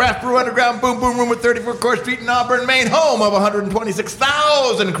back at Craft Brew Underground Boom Boom Room at 34 Court Street in Auburn, Maine, home of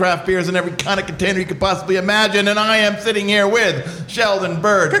 126,000 craft beers in every kind of container you could possibly imagine. And I am sitting here with Sheldon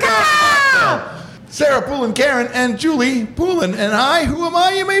Bird, Sarah Poulin Karen, and Julie Poulin. And I, who am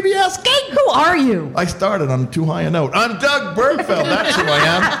I, you may be asking? Who are you? I started on too high a note. I'm Doug Bergfeld. That's who I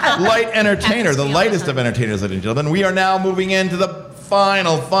am. Light entertainer, the lightest of entertainers, ladies and gentlemen. We are now moving into the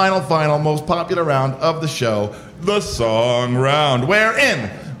final, most popular round of the show, the song round, wherein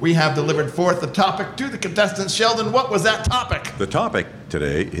we have delivered forth the topic to the contestants. Sheldon, what was that topic? the topic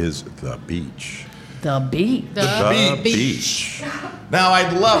today is the beach. The beat. The beach. Now,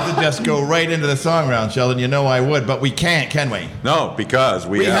 I'd love to just go right into the song round, Sheldon. You know I would, but we can't, can we? No, because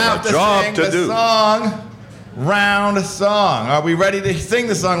we have a to job sing to the do. song round song. Are we ready to sing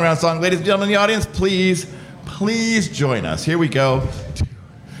the song round song? Ladies and gentlemen in the audience, please join us. Here we go.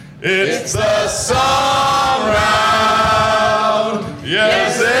 It's the song round.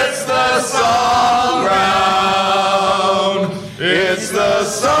 Yes, it's the song round. It's the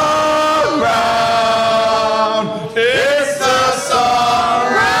song round. It's the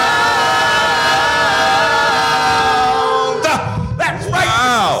song round.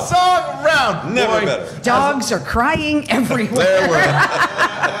 dogs are crying everywhere.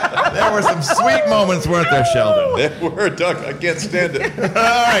 There were some sweet moments, weren't there, Sheldon? There were, Doug. I can't stand it. All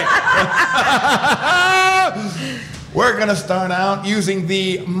right. We're going to start out using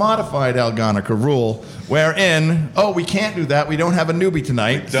the modified Algonica rule, wherein, we can't do that. We don't have a newbie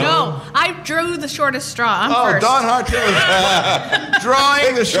tonight. No, I drew the shortest straw. I'm first. Don Hartill is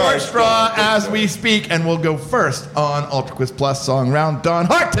drawing the short straw as we speak, and we'll go first on Ultra Quiz Plus song round. Don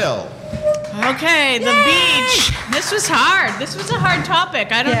Hartill. Okay, the beach. This was hard. This was a hard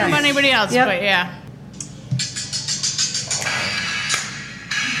topic. I don't know about anybody else, but yeah.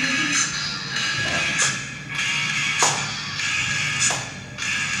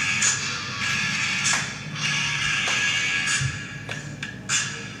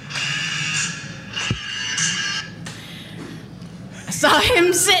 Saw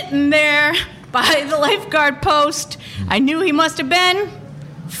him sitting there by the lifeguard post. I knew he must have been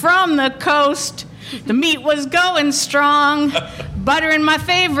from the coast. The meat was going strong, butter in my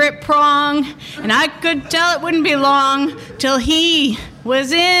favorite prong, and I could tell it wouldn't be long till he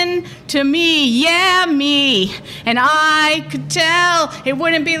was into me, yeah, me. And I could tell it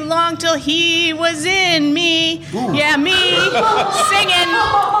wouldn't be long till he was in me, yeah, me. Singing,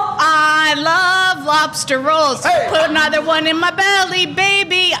 I love lobster rolls. Put another one in my belly,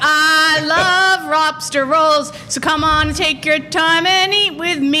 baby. I love lobster rolls. So come on and take your time and eat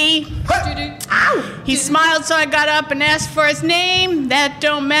with me. He smiled, so I got up and asked for his name. That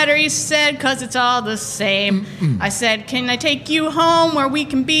don't matter, he said, 'cause it's all the same. I said, can I take you home where we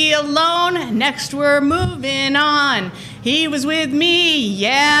can be alone? Next we're moving on. He was with me,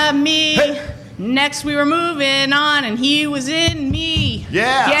 yeah, me. Next we were moving on, and he was in me.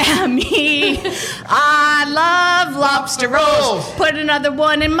 Yeah, me. I love lobster rolls. Put another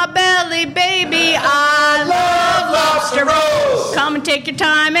one in my belly, baby. I love lobster rolls. Come and take your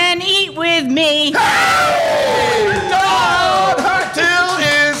time and eat with me. Hey! Don Hartill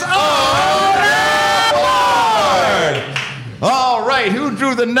is on board! All right, who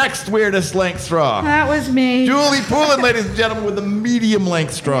drew the next weirdest length straw? That was me. Julie Poulin, ladies and gentlemen, with the medium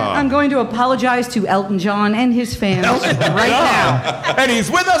length straw. I'm going to apologize to Elton John and his fans right now. And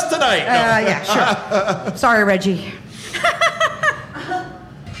he's with us tonight. Yeah, sure. Sorry, Reggie.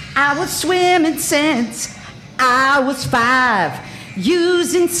 I was swimming since I was 5.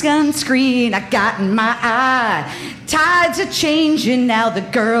 Using sunscreen I got in my eye. Tides are changing now, the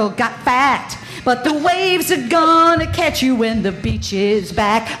girl got fat. But the waves are gonna catch you when the beach is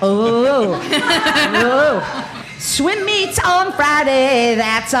back. Oh. Swim meets on Friday,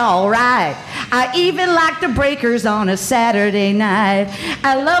 that's alright. I even like the breakers on a Saturday night.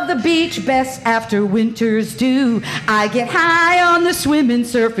 I love the beach best after winter's due. I get high on the swimming,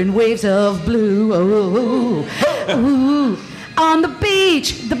 surfing waves of blue. Oh. Ooh. On the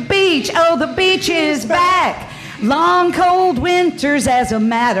beach, oh, the beach is back. Long cold winters, as a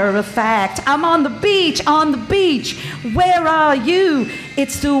matter of fact. I'm on the beach, where are you?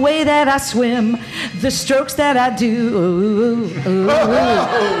 It's the way that I swim, the strokes that I do.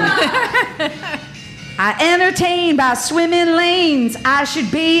 I entertain by swimming lanes. I should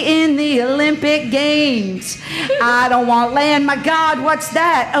be in the Olympic Games. I don't want land, my God, what's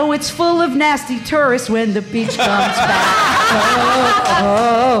that? Oh, it's full of nasty tourists when the beach comes back.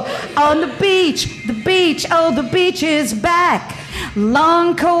 Oh, on the beach, oh, the beach is back.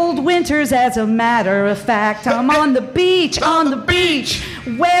 Long cold winters, as a matter of fact. I'm on the beach,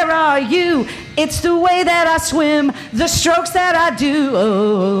 where are you? It's the way that I swim, the strokes that I do.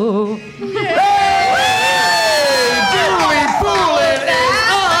 Oh. Julie Poulin is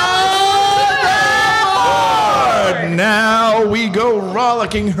on board! Now we go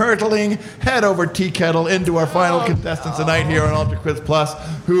rollicking, hurtling, head over tea kettle into our final contestant tonight here on Ultra Quiz Plus,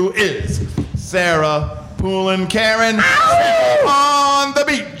 who is Sarah Poulin Karen on the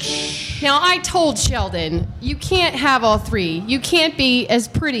beach. Now, I told Sheldon, you can't have all three. You can't be as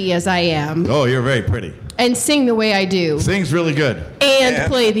pretty as I am Oh, you're very pretty. and sing the way I do Sings really good.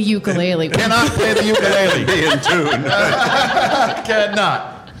 and play the ukulele. Cannot play the ukulele. Be in tune.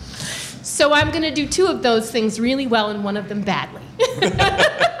 Cannot. So I'm going to do 2 of those things really well and 1 of them badly.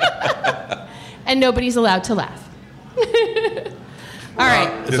 And nobody's allowed to laugh. All right.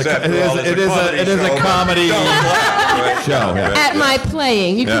 It is a comedy show. At my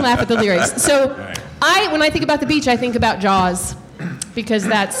playing, you can laugh at the lyrics. So when I think about the beach, I think about Jaws, because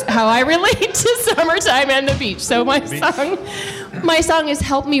that's how I relate to summertime and the beach. So my song is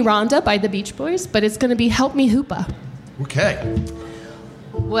Help Me Rhonda by the Beach Boys, but it's going to be Help Me Hoopa. Okay.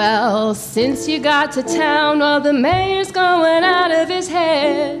 Well, since you got to town, well, the mayor's going out of his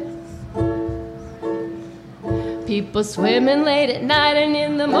head. People swimming late at night, and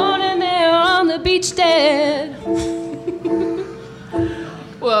in the morning they're on the beach dead.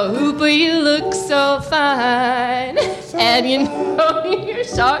 Well, Hooper, you look so fine, and you know your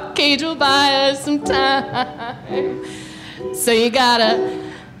shark cage will buy us some time. So you gotta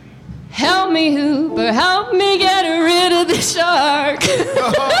help me, Hooper, help me get rid of the shark.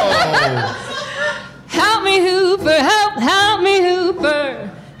 Help me, Hooper, help me, Hooper.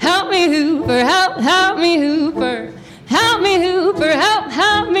 Help me, Hooper, help me, Hooper. Help me, Hooper,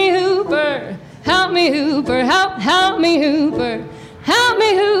 help me, Hooper. Help me, Hooper, help me, Hooper. Help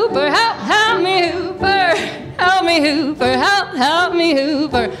me, Hooper, help me, Hooper. Help me, Hooper, help me,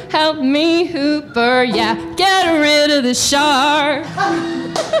 Hooper. Help me, Hooper, yeah, get rid of the shark.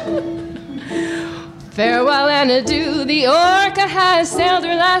 Farewell and adieu, the Orca has sailed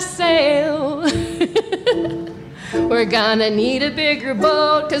her last sail. We're gonna need a bigger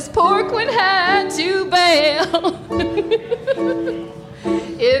boat, 'cause Porkwood had to bail.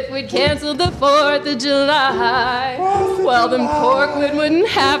 If we'd canceled the 4th of July, well, then Porkwood wouldn't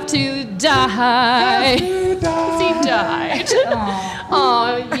have to die. He died.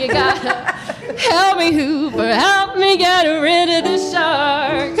 Oh, you gotta help me, Hooper, help me get rid of the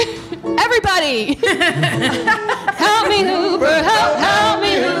shark. Everybody! Help me, Hooper, help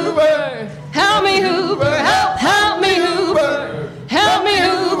me, Hooper. Help me, Hooper, help me, Hooper. Help me,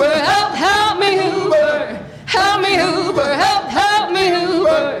 Hooper, help me, Hooper. Help me, Hooper, help me,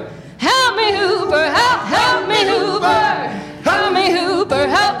 Hooper. Help me, Hooper, help me, Hooper. Help me, Hooper,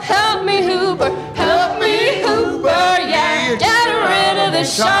 help me, Hooper. Help me, Hooper, yeah, get rid of the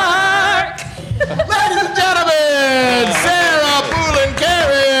shark. Ladies and gentlemen, Sarah Poulin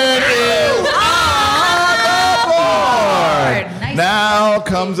Karen is on the board. Nice. Now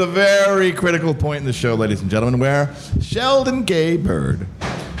comes a very critical point in the show, ladies and gentlemen, where Sheldon Gay Bird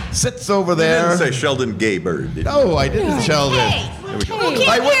sits over You there. didn't say Sheldon Gaybird, did you? No, I didn't, Sheldon. Can't I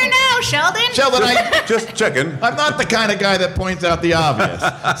hear wouldn't- now, Sheldon. Sheldon, Just checking. I'm not the kind of guy that points out the obvious.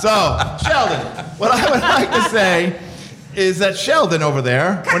 So, Sheldon, what I would like to say is that Sheldon over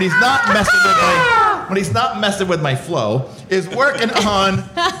there, when he's not messing with my flow, is working on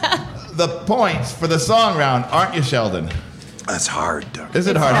the points for the song round, aren't you, Sheldon? That's hard, Doug. Is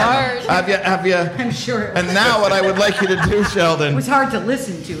it hard? hard. Have you? I'm sure. And now what I would like you to do, It Sheldon, was hard to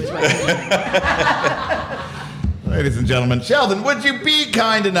listen to, is what I mean. ladies and gentlemen, Sheldon, would you be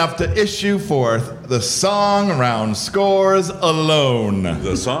kind enough to issue forth the song round scores alone?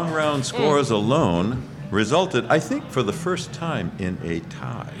 The song round scores alone resulted, I think, for the first time in a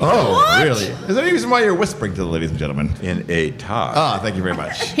tie. Oh, really? Is there any reason why you're whispering to the ladies and gentlemen? In a tie. Ah, thank you very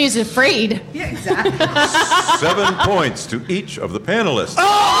much. He's afraid. Yeah, exactly. 7 points to each of the panelists.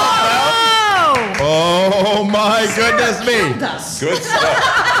 Oh my goodness me! Good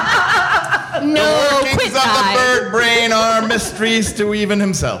stuff. No, Kings quit of the guy. bird brain are mysteries to even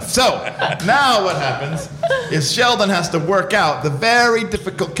himself. So, now what happens is Sheldon has to work out the very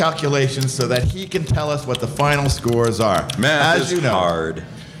difficult calculations so that he can tell us what the final scores are. Math As is you know, hard.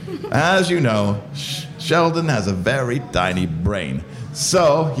 As you know, Sheldon has a very tiny brain.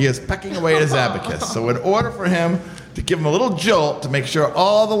 So, he is pecking away at his abacus. So, in order for him to give him a little jolt to make sure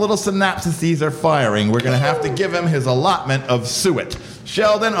all the little synapses are firing, we're going to have to give him his allotment of suet.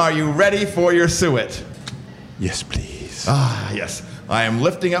 Sheldon, are you ready for your suet? Yes, please. Ah, yes. I am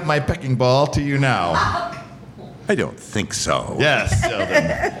lifting up my pecking ball to you now. I don't think so. Yes,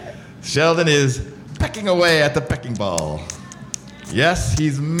 Sheldon. Sheldon is pecking away at the pecking ball. Yes,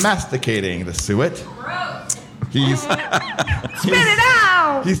 he's masticating the suet. He's Spit it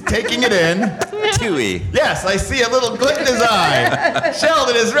out! he's taking it in. Chewy. Yes, I see a little glint in his eye.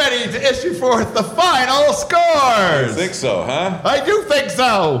 Sheldon is ready to issue forth the final I scores. think so, huh? I do think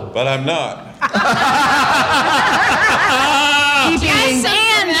so. But I'm not. Yes,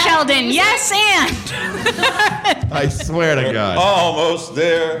 and Sheldon. Yes, and. I swear to God. Almost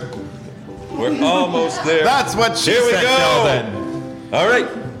there. We're almost there. That's what she Here we said, go. Sheldon. All right.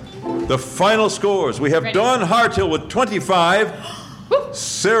 The final scores. We have Ready. Dawn Hartill with 25,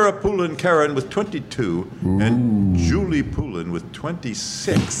 Sarah Poulin Karen with 22, and Julie Poulin with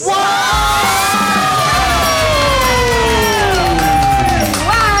 26.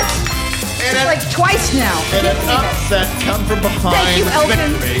 What? And an, Like twice now. and an upset come from behind Thank you,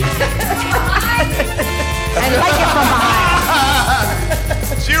 Elton. victory. I like it from behind.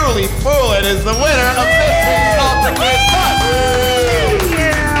 Julie Poulin is the winner of this week's Ultra Quiz Plus.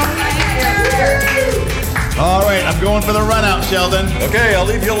 All right, I'm going for the run out, Sheldon. Okay, I'll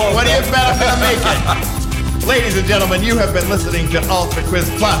leave you alone. What do you bet I'm going to make it? Ladies and gentlemen, you have been listening to Ultra Quiz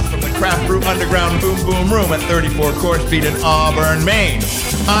Plus from the Craft Brew Underground Boom Boom Room at 34 Court Street in Auburn, Maine.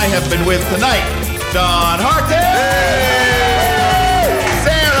 I have been with tonight John Harton.